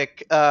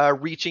demonic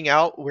reaching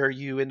out where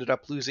you ended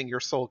up losing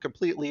your soul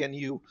completely and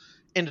you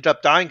ended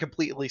up dying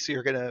completely. So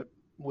you're gonna,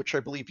 which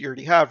I believe you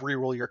already have,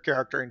 reroll your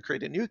character and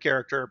create a new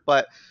character.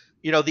 But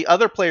the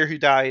other player who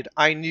died,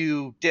 I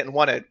knew didn't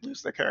want to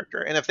lose their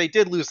character, and if they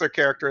did lose their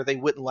character, they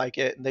wouldn't like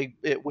it, and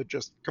it would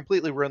just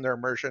completely ruin their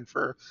immersion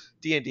for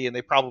D&D, and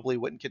they probably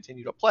wouldn't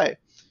continue to play.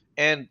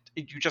 And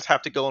you just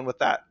have to go in with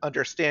that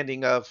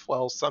understanding of,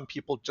 well, some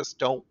people just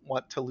don't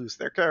want to lose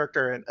their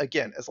character, and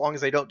again, as long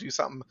as they don't do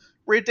something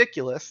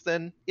ridiculous,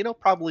 then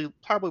probably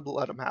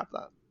let them have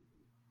that.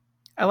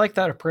 I like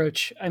that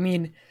approach. I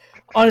mean,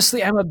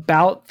 honestly, I'm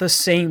about the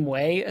same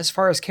way as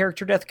far as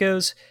character death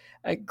goes.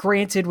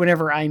 Granted,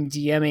 whenever I'm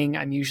DMing,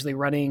 I'm usually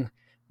running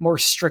more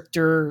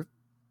stricter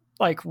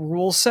like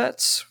rule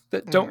sets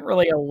that don't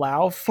really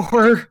allow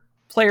for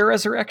player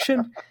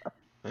resurrection.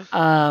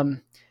 There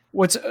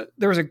was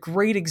a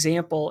great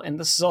example, and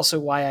this is also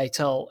why I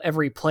tell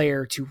every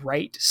player to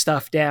write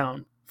stuff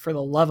down. For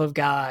the love of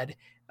God,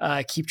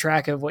 keep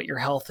track of what your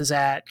health is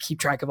at, keep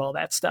track of all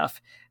that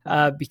stuff,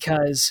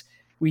 because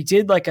we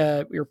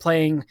were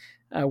playing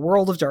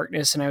World of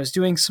Darkness, and I was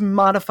doing some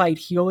modified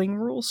healing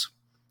rules.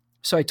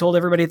 So I told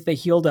everybody that they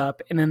healed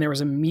up, and then there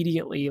was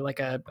immediately like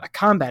a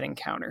combat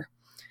encounter.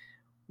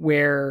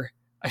 where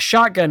a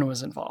shotgun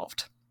was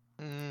involved.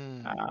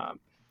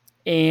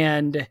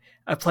 And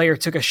a player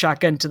took a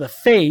shotgun to the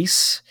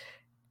face,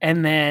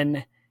 and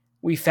then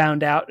we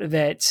found out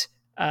that,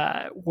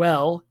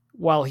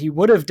 while he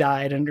would have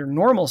died under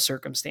normal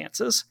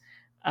circumstances,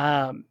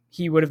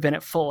 he would have been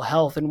at full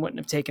health and wouldn't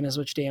have taken as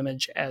much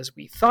damage as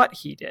we thought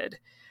he did.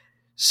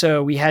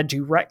 So we had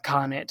to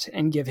retcon it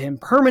and give him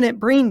permanent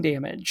brain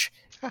damage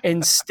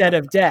instead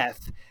of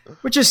death,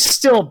 which is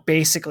still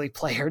basically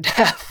player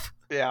death.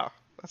 Yeah,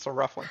 that's a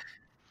rough one.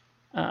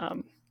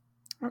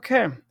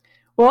 Okay.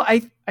 Well,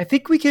 I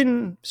think we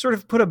can sort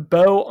of put a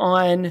bow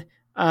on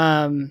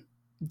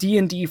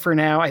D&D for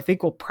now. I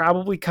think we'll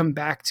probably come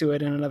back to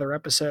it in another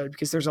episode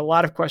because there's a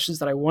lot of questions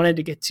that I wanted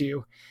to get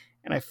to,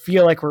 and I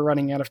feel like we're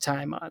running out of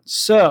time on.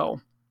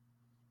 So,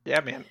 yeah,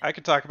 man, I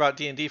could talk about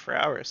D&D for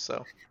hours.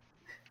 So,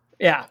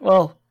 yeah,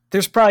 well,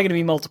 there's probably going to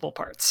be multiple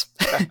parts.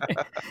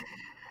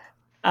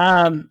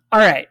 All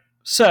right,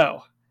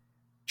 so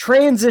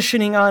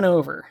transitioning on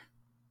over,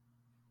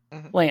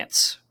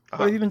 Lance,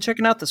 what have you been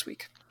checking out this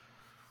week?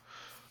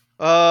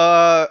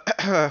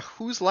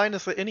 Whose Line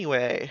is it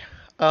anyway?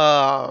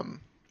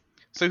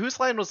 So Whose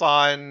Line was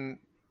on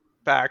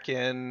back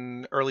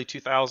in early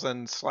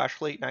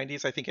 2000s / late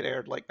 90s. I think it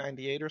aired like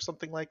 98 or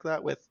something like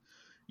that with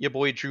your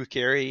boy Drew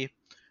Carey.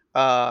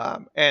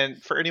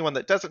 And for anyone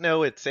that doesn't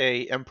know, it's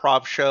a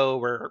improv show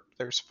where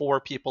there's 4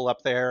 people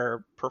up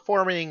there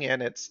performing,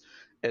 and it's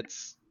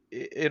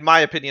in my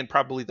opinion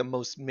probably the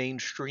most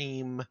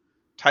mainstream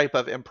type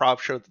of improv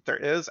show that there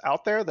is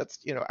out there that's,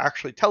 you know,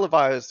 actually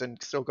televised and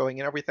still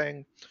going and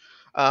everything.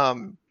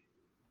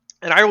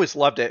 And I always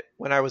loved it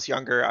when I was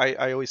younger.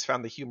 I always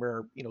found the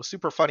humor, you know,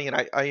 super funny,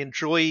 and I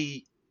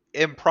enjoy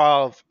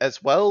improv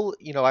as well.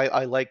 You know,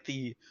 I like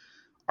the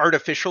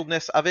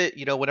artificialness of it.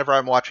 You know, whenever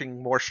I'm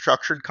watching more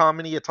structured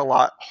comedy, it's a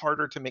lot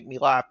harder to make me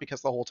laugh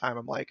because the whole time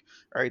I'm like,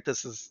 all right,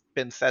 this has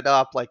been set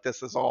up, like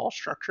this is all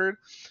structured.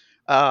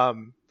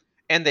 And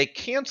they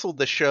canceled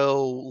the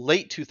show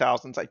late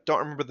 2000s. I don't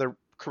remember the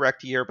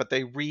correct year, but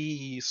they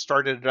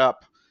restarted it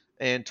up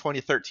in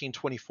 2013,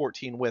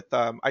 2014 with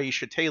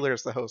Aisha Taylor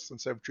as the host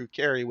instead of Drew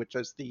Carey, which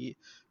is the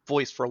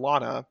voice for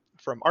Lana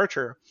from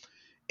Archer.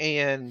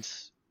 And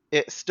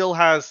it still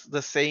has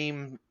the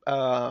same,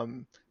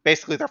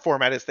 basically their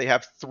format is they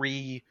have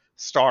 3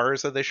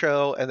 stars of the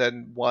show and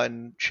then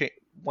one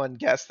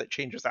guest that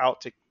changes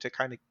out to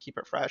kind of keep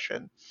it fresh.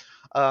 And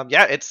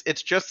yeah, it's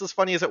just as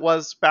funny as it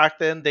was back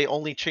then. They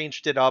only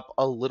changed it up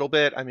a little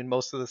bit. I mean,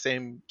 most of the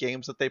same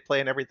games that they play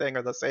and everything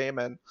are the same.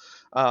 And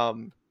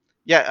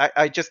yeah,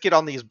 I just get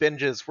on these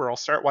binges where I'll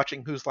start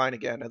watching Whose Line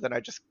again, and then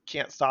I just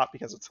can't stop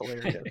because it's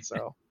hilarious.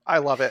 So I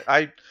love it.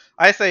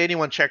 I say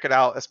anyone check it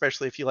out,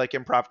 especially if you like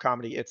improv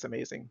comedy. It's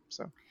amazing.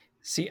 So.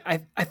 See, I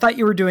thought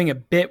you were doing a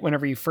bit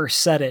whenever you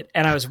first said it,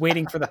 and I was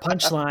waiting for the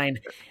punchline,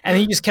 and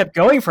then you just kept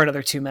going for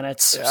another 2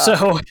 minutes. Yeah,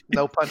 so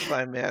no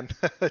punchline, man.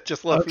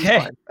 Just love Whose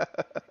Line.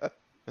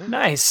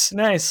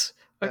 Nice.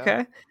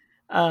 Okay.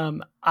 Yeah.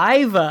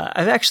 I've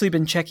actually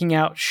been checking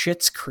out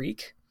Schitt's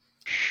Creek.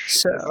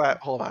 So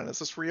hold on, is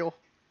this real?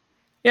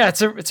 Yeah,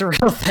 it's a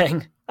real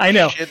thing. I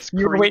know.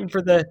 You were waiting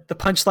for the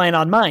punchline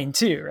on mine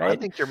too, right? I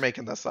think you're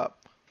making this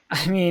up.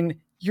 I mean,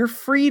 you're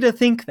free to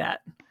think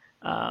that.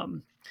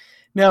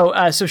 No,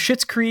 so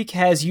Schitt's Creek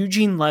has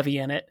Eugene Levy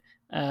in it.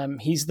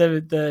 He's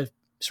the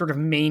sort of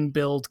main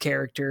build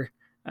character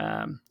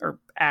or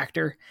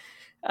actor.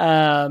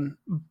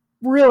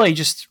 Really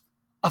just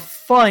a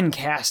fun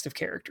cast of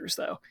characters,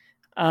 though.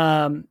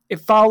 It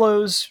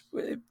follows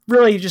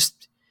really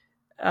just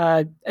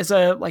as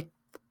a like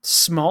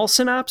small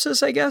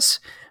synopsis, I guess.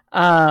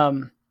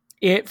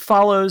 It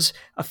follows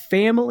a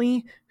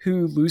family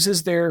who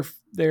loses their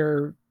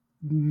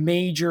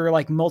major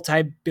like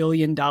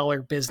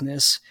multi-billion-dollar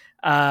business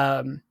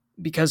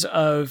because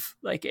of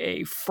like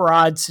a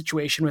fraud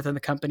situation within the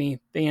company.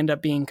 They end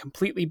up being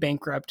completely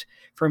bankrupt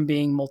from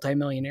being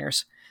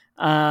multimillionaires.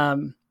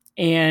 And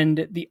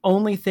the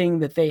only thing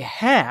that they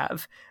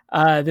have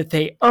that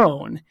they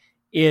own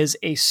is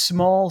a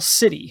small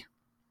city,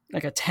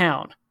 like a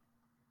town.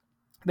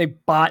 They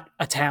bought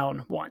a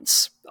town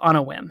once on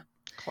a whim.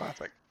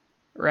 Classic.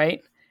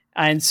 Right?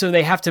 And so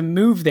they have to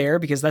move there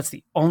because that's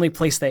the only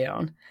place they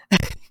own.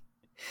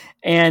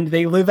 And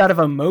they live out of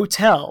a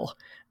motel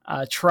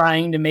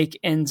trying to make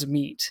ends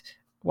meet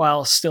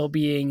while still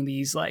being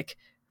these like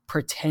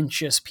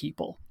pretentious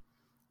people.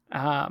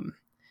 So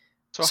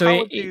how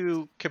would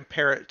you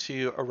compare it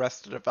to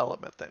Arrested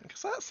Development then?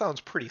 Because that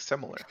sounds pretty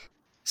similar.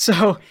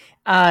 So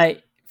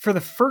for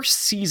the first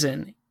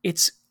season,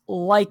 it's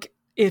like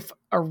if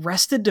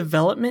Arrested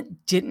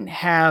Development didn't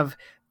have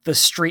the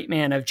straight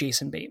man of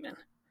Jason Bateman.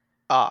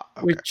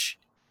 Okay. Which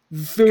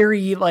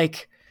very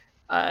like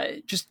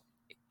just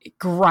it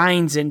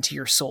grinds into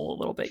your soul a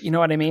little bit. You know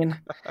what I mean?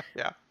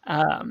 Yeah.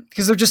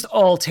 Because they're just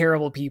all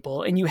terrible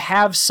people. And you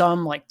have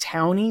some like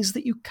townies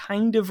that you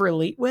kind of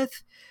relate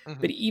with,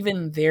 but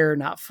even they're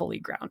not fully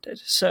grounded.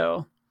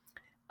 So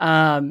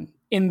starting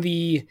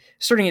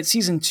at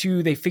season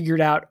 2, they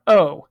figured out,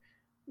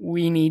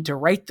 we need to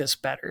write this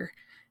better.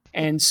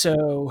 And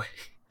so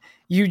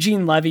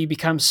Eugene Levy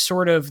becomes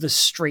sort of the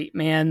straight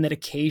man that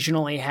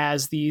occasionally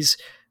has these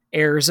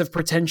airs of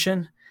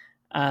pretension.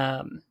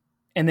 And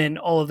then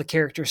all of the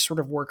characters sort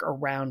of work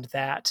around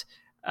that.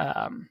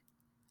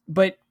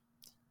 But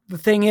the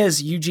thing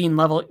is, Eugene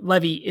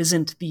Levy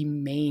isn't the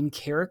main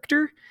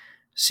character.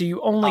 So you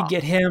only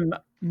get him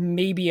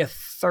maybe a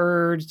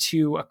third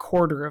to a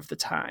quarter of the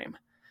time.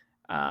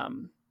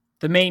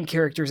 The main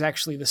character is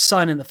actually the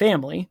son in the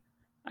family.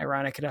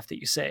 Ironic enough that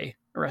you say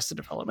Arrested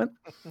Development.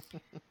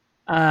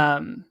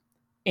 And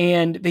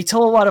they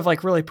tell a lot of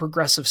like really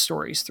progressive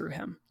stories through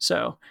him.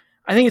 So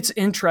I think it's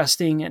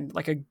interesting and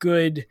like a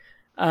good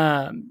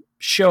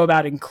show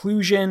about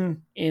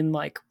inclusion in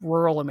like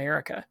rural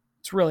America.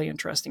 It's really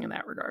interesting in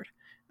that regard.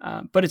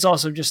 But it's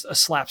also just a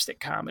slapstick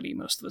comedy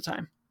most of the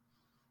time.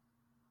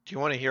 Do you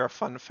want to hear a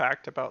fun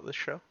fact about this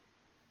show?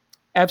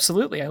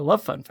 Absolutely. I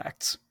love fun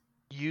facts.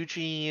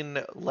 Eugene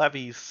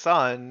Levy's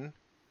son,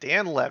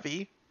 Dan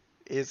Levy,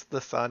 is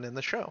the son in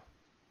the show.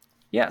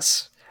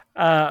 Yes.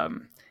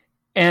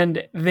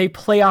 And they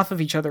play off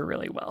of each other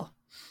really well.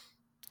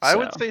 I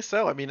would say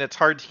so. I mean, it's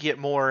hard to get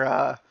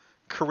more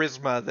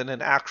charisma than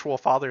an actual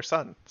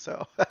father-son.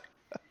 So,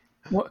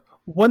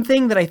 one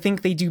thing that I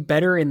think they do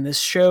better in this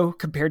show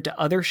compared to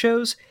other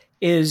shows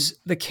is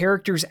the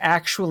characters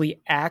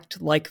actually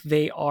act like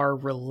they are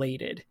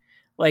related.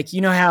 Like, you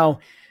know how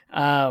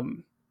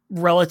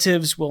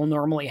relatives will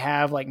normally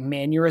have like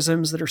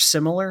mannerisms that are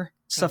similar,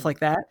 stuff like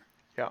that.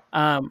 Yeah.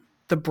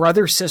 The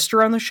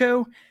brother-sister on the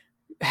show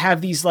have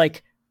these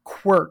like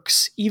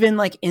quirks, even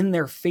like in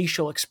their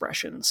facial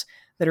expressions,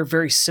 that are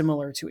very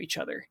similar to each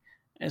other.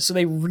 And so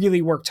they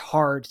really worked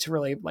hard to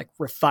really like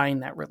refine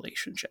that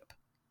relationship.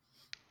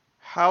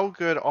 How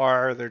good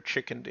are their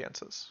chicken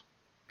dances?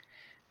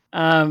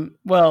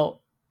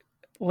 Well,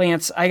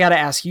 Lance, I got to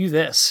ask you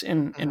this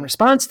in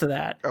response to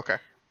that. Okay.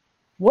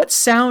 What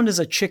sound does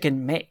a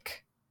chicken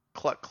make?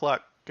 Cluck,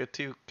 cluck,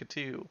 ka-too,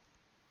 ka-too.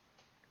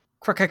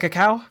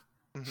 Crack-a-cow?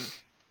 Mm-hmm.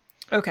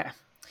 Okay.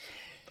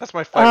 That's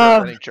my favorite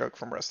running joke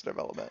from Arrested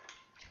Development.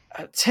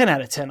 10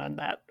 out of 10 on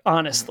that,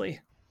 honestly.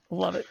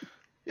 Love it.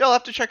 Yeah, I'll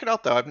have to check it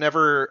out, though. I've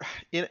never...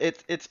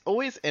 It's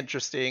always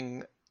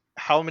interesting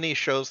how many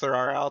shows there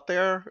are out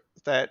there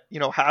that, you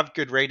know, have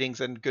good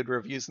ratings and good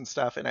reviews and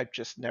stuff, and I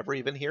just never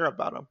even hear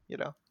about them, you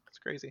know? It's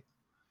crazy.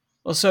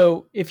 Well,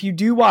 so if you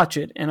do watch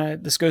it,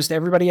 and this goes to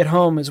everybody at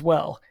home as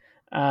well,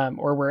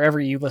 or wherever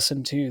you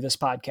listen to this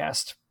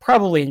podcast,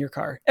 probably in your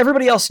car,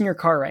 everybody else in your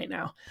car right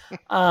now,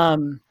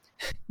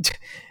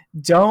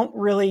 don't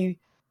really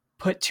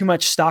put too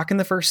much stock in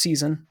the first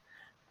season.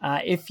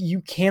 If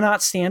you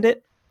cannot stand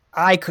it,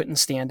 I couldn't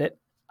stand it.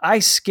 I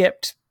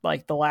skipped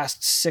like the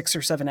last 6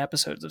 or 7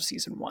 episodes of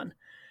season 1.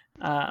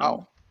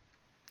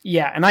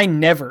 Yeah, and I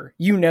never,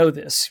 you know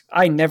this,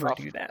 I never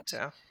do that.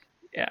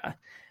 Yeah.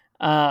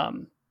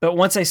 But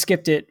once I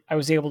skipped it, I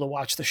was able to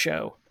watch the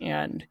show.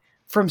 And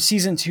from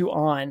season 2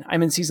 on,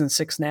 I'm in season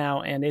 6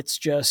 now, and it's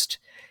just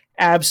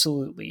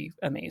absolutely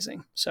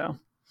amazing. So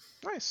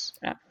nice.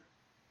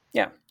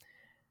 Yeah.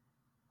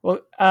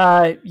 Well,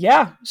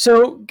 yeah.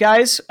 So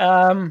guys,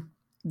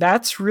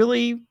 that's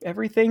really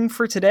everything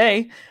for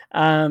today.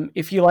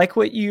 If you like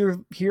what you're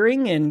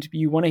hearing and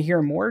you want to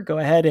hear more, go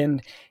ahead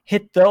and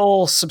hit the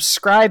old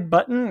subscribe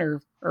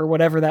button or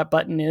whatever that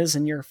button is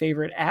in your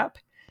favorite app.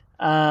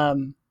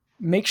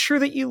 Make sure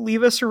that you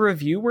leave us a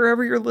review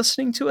wherever you're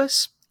listening to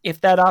us,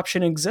 if that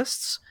option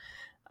exists.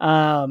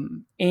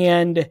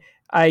 And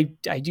I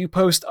do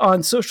post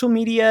on social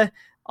media,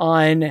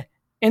 on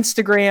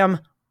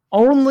Instagram,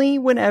 only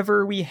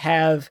whenever we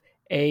have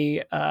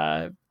a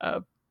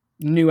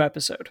new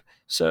episode.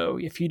 So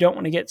if you don't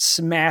want to get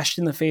smashed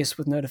in the face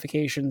with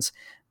notifications,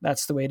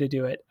 that's the way to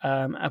do it.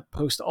 A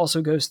post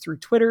also goes through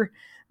Twitter.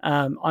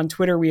 On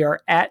Twitter, we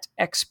are at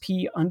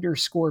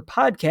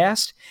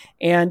XP_podcast.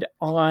 And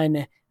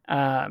on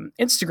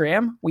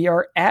Instagram, we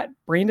are at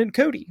Brandon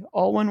Cody,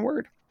 all one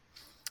word.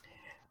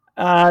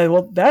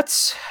 Well,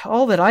 that's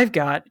all that I've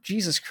got.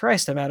 Jesus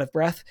Christ, I'm out of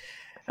breath.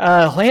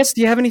 Lance,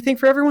 do you have anything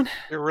for everyone?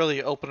 You're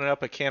really opening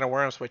up a can of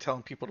worms by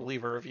telling people to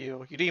leave a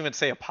review. You didn't even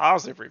say a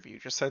positive review, you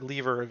just said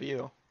leave a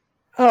review.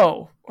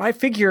 Oh, I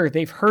figure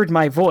they've heard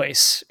my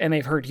voice and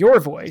they've heard your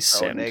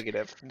voice. Oh, and...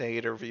 negative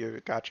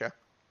review. Gotcha.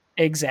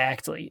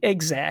 Exactly.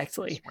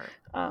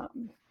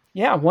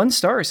 Yeah, 1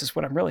 star is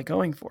what I'm really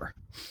going for.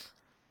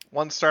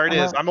 1 star it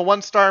is. I'm a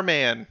 1-star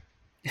man.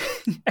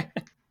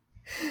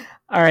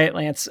 All right,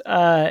 Lance.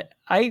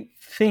 I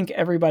think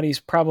everybody's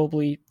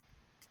probably,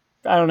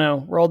 I don't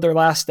know, rolled their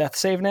last death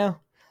save now.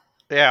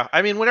 Yeah,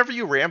 I mean, whenever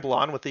you ramble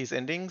on with these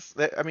endings,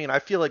 I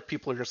feel like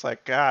people are just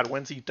like, God,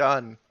 when's he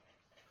done?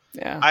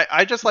 Yeah.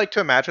 I just like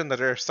to imagine that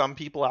there are some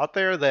people out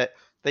there that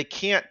they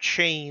can't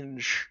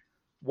change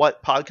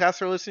what podcasts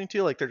they're listening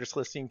to. Like they're just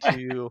listening to,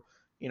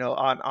 you know,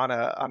 on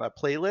a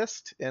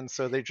playlist. And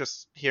so they're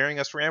just hearing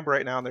us ramble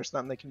right now and there's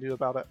nothing they can do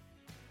about it.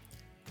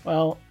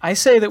 Well, I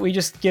say that we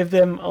just give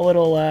them a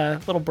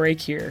little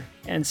break here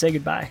and say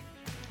goodbye.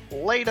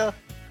 Later.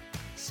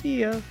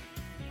 See ya.